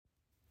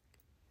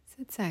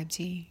Good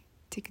Saibji.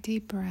 Take a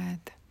deep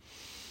breath.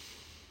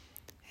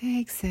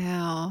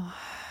 Exhale.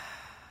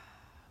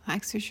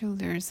 Relax your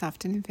shoulders,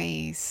 soften the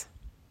face.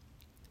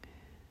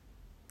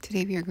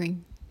 Today we are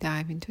going to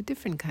dive into a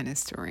different kind of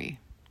story.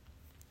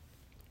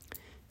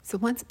 So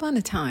once upon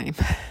a time,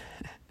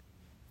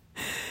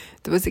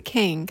 there was a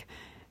king,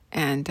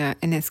 and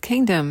in his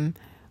kingdom,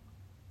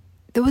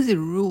 there was a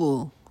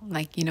rule,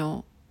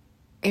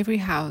 every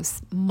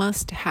house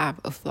must have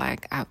a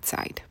flag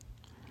outside.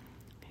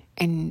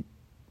 And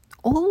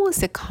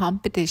almost a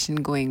competition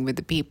going with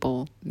the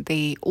people.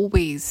 They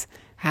always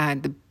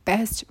had the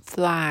best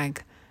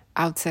flag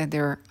outside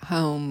their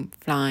home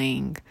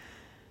flying.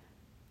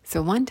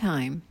 So one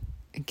time,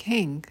 a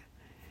king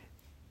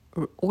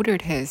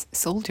ordered his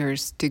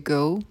soldiers to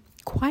go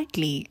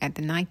quietly at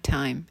the night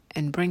time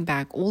and bring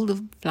back all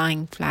the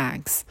flying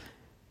flags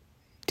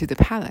to the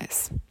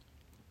palace.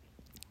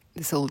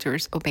 The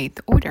soldiers obeyed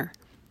the order.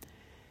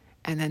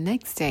 And the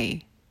next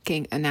day,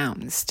 king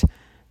announced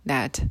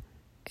that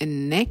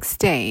in next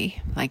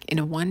day, like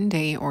in one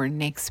day or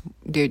next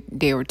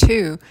day or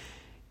two,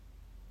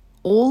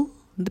 all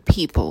the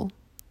people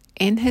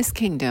in his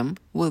kingdom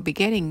will be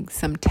getting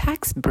some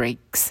tax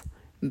breaks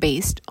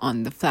based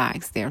on the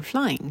flags they're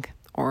flying,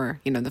 or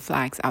the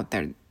flags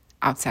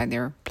outside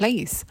their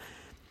place.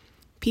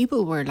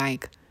 People were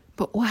like,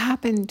 but what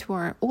happened to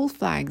our old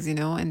flags,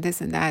 and this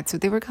and that. So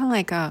they were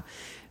kind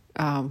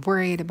of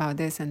worried about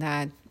this and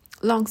that.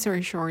 Long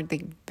story short,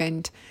 they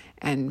went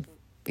and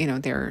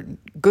their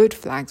good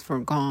flags were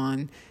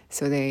gone.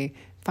 So they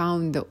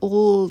found the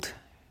old,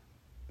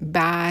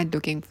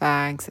 bad-looking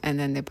flags, and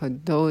then they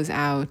put those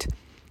out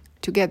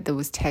to get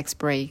those tax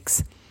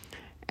breaks.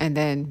 And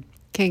then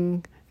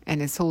king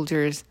and his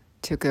soldiers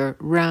took a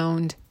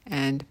round,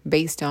 and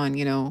based on,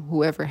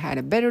 whoever had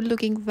a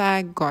better-looking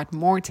flag got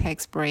more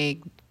tax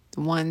break.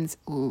 The ones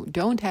who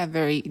don't have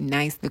very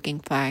nice-looking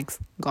flags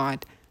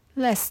got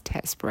less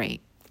tax break.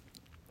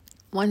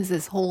 Once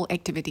this whole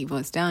activity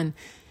was done,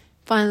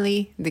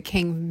 finally, the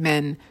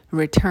kingmen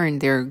returned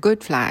their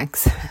good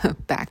flags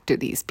back to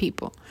these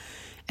people.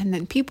 And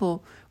then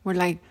people were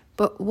like,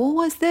 but what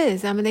was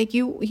this? I mean, like,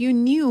 you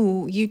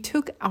knew you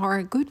took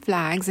our good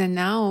flags, and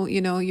now,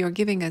 you're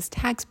giving us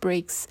tax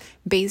breaks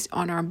based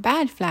on our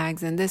bad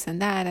flags and this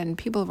and that. And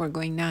people were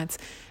going nuts.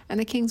 And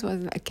the king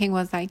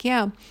was like,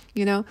 yeah,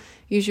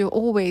 you should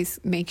always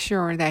make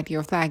sure that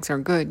your flags are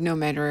good, no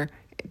matter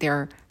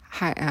they're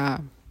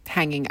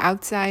hanging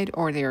outside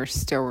or they're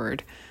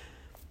stored.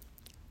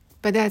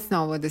 But that's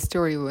not what the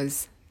story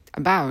was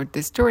about.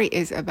 The story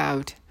is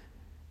about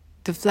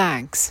the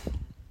flags.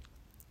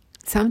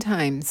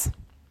 Sometimes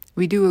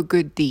we do a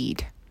good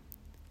deed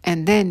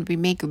and then we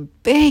make a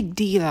big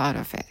deal out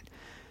of it.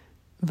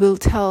 We'll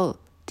tell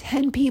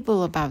 10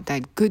 people about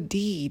that good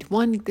deed,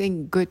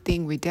 good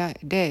thing we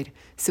did.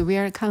 So we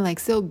are kind of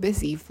like so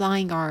busy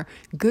flying our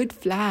good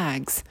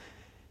flags.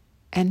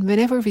 And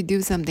whenever we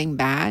do something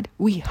bad,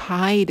 we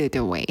hide it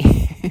away.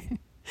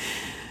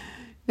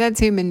 That's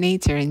human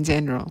nature in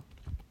general.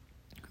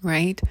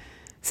 Right?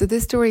 So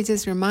this story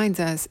just reminds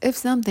us, if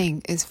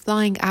something is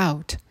flying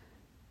out,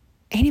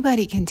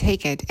 anybody can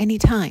take it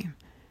anytime.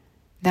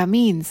 That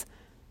means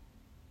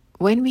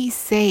when we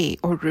say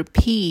or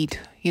repeat,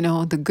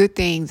 the good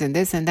things and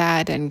this and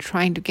that and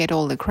trying to get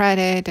all the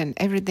credit and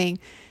everything,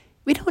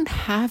 we don't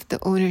have the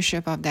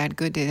ownership of that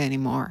good deed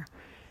anymore.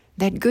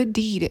 That good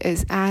deed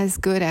is as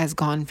good as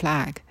gone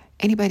flag.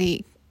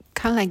 Anybody,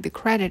 kind of like the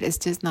credit is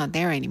just not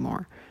there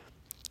anymore.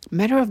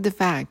 Matter of the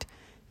fact,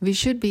 we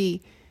should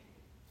be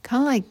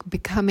kind of like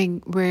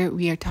becoming where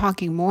we are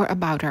talking more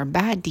about our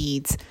bad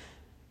deeds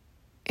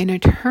in a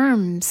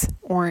terms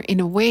or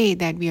in a way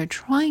that we are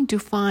trying to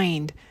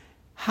find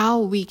how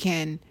we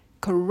can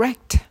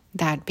correct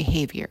that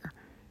behavior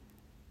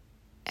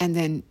and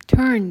then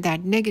turn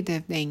that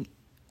negative thing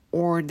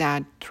or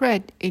that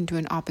threat into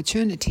an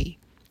opportunity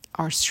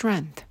or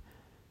strength.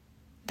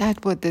 That's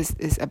what this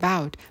is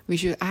about. We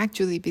should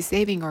actually be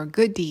saving our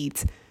good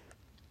deeds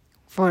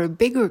for a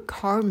bigger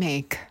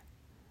karmic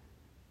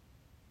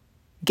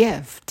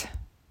gift,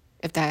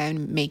 if that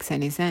makes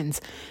any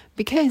sense.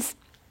 Because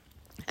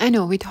I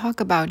know we talk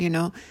about,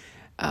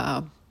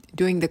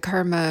 doing the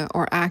karma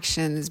or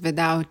actions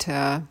without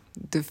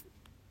the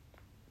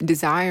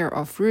desire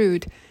of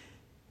fruit.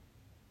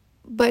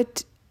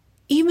 But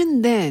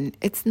even then,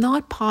 it's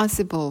not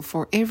possible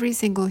for every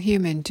single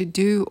human to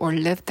do or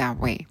live that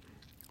way.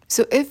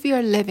 So if we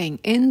are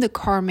living in the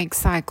karmic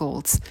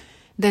cycles,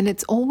 then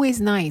it's always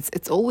nice,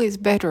 it's always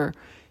better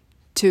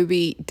to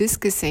be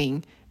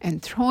discussing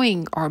and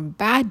throwing our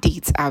bad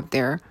deeds out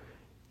there.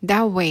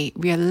 That way,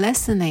 we are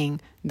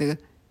lessening the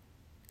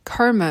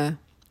karma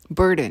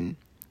burden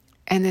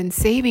and then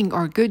saving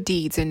our good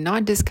deeds and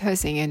not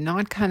discussing and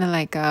not kind of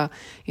like,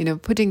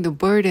 putting the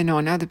burden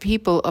on other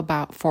people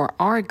for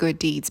our good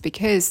deeds,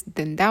 because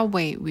then that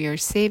way we are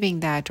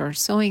saving that or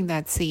sowing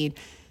that seed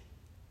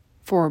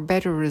for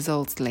better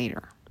results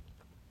later.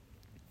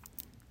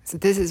 So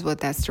this is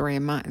what this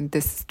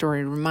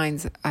story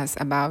reminds us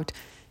about.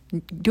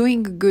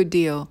 Doing a good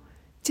deal,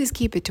 just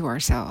keep it to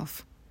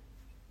ourselves.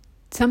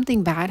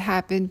 something bad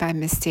happened by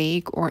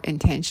mistake or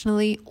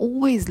intentionally,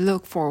 always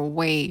look for a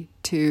way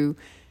to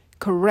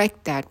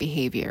correct that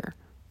behavior.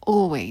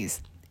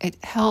 Always.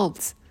 It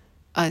helps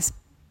us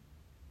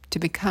to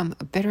become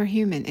a better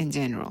human in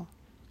general.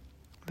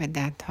 With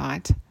that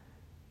thought,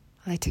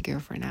 I'll let you go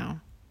for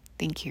now.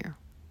 Thank you.